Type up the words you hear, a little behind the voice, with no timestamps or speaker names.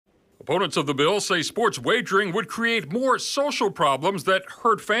Opponents of the bill say sports wagering would create more social problems that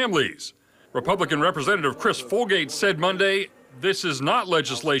hurt families. Republican Representative Chris Folgate said Monday, this is not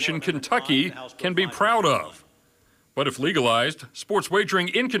legislation Kentucky can be proud of. But if legalized, sports wagering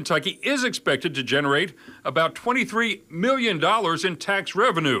in Kentucky is expected to generate about $23 million in tax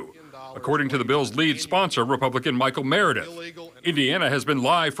revenue, according to the bill's lead sponsor, Republican Michael Meredith. Indiana has been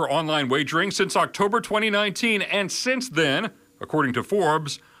live for online wagering since October 2019, and since then, according to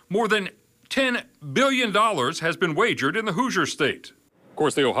Forbes, more than $10 billion has been wagered in the Hoosier state. Of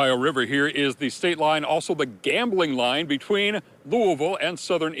course, the Ohio River here is the state line, also the gambling line between Louisville and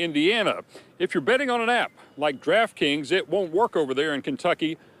southern Indiana. If you're betting on an app like DraftKings, it won't work over there in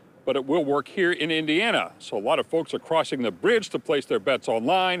Kentucky, but it will work here in Indiana. So a lot of folks are crossing the bridge to place their bets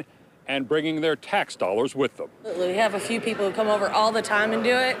online and bringing their tax dollars with them. We have a few people who come over all the time and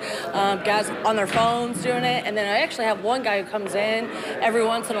do it, guys on their phones doing it, and then I actually have one guy who comes in every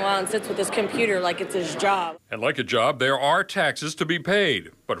once in a while and sits with his computer like it's his job. And like a job, there are taxes to be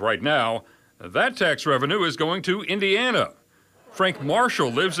paid. But right now, that tax revenue is going to Indiana. Frank Marshall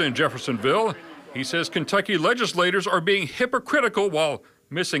lives in Jeffersonville. He says Kentucky legislators are being hypocritical while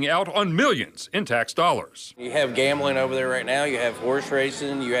missing out on millions in tax dollars. You have gambling over there right now. You have horse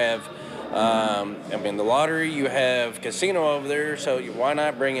racing. You have, the lottery. You have casino over there. So why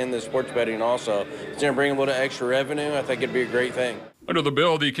not bring in the sports betting also? It's going to bring a little extra revenue. I think it'd be a great thing. Under the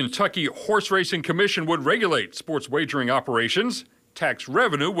bill, the Kentucky Horse Racing Commission would regulate sports wagering operations. Tax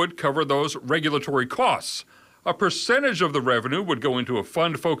revenue would cover those regulatory costs. A percentage of the revenue would go into a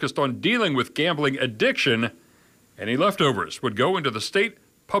fund focused on dealing with gambling addiction. Any leftovers would go into the state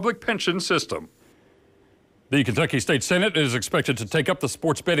public pension system. The Kentucky State Senate is expected to take up the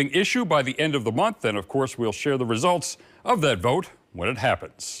sports betting issue by the end of the month, and of course we'll share the results of that vote when it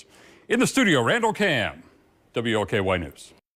happens. In the studio, Randall Cam, WLKY News.